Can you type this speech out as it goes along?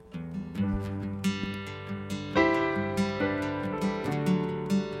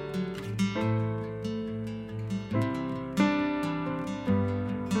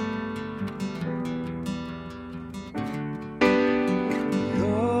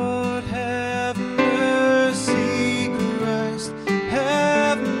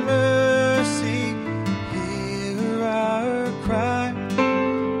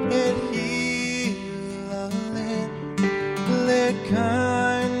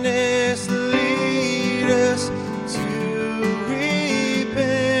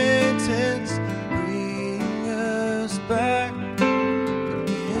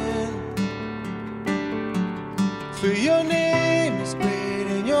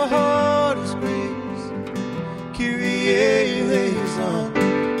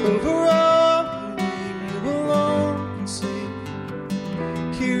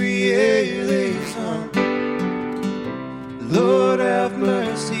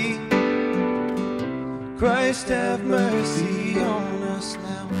mercy. Christ, have mercy on us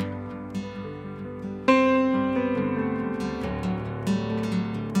now.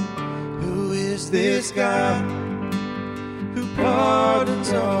 Who is this God who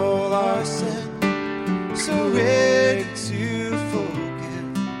pardons all our sin? So ready to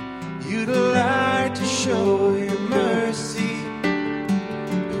forgive, you delight to show your mercy.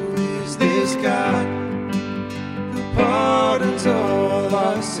 Who is this God who pardons all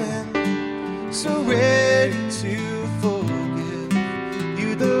our sin? So ready to forgive,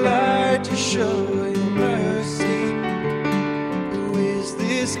 you delight to show your mercy. Who is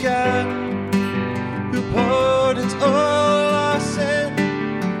this God who pardons all our sin?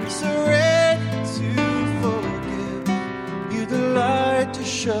 So ready to forgive, you delight to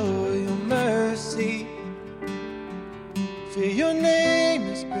show your mercy. For your name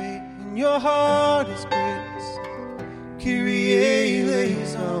is great and your heart is grace. Kyrie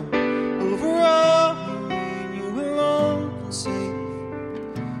eleison. Over all you reign, you alone can save.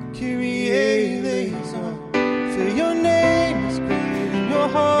 Kyrie eleison. For your name is great and your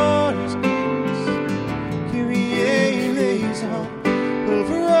heart is grace. Kyrie eleison.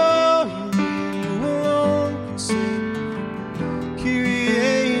 Over all you reign, you alone can save. Kyrie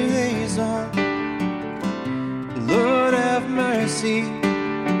eleison. Lord, have mercy.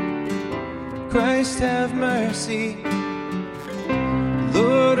 Christ, have mercy.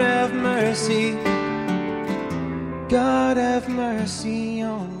 Lord, have mercy. God, have mercy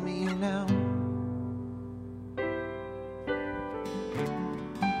on me now.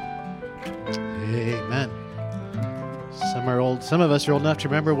 Amen. Some of us are old enough to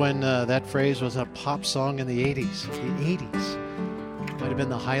remember when that phrase was a pop song in the 80s. The 80s. Might have been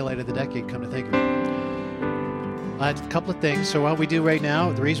the highlight of the decade, come to think of it. A couple of things. So what we do right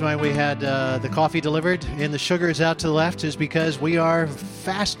now, the reason why we had the coffee delivered and the sugar is out to the left is because we are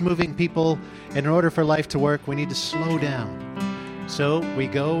fast-moving people, and in order for life to work, we need to slow down. So we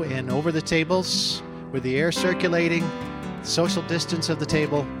go and over the tables with the air circulating, social distance of the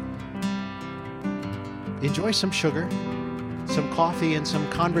table. Enjoy some sugar, some coffee, and some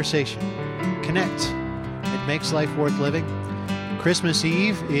conversation. Connect. It makes life worth living. Christmas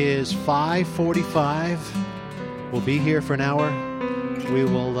Eve is 5:45. We'll be here for an hour. We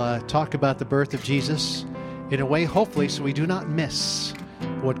will talk about the birth of Jesus in a way, hopefully, so we do not miss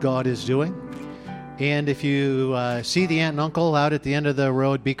what God is doing. And if you see the aunt and uncle out at the end of the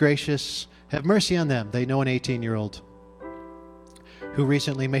road, be gracious. Have mercy on them. They know an 18-year-old who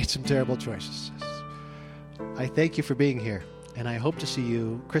recently made some terrible choices. I thank you for being here, and I hope to see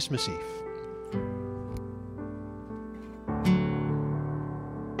you Christmas Eve.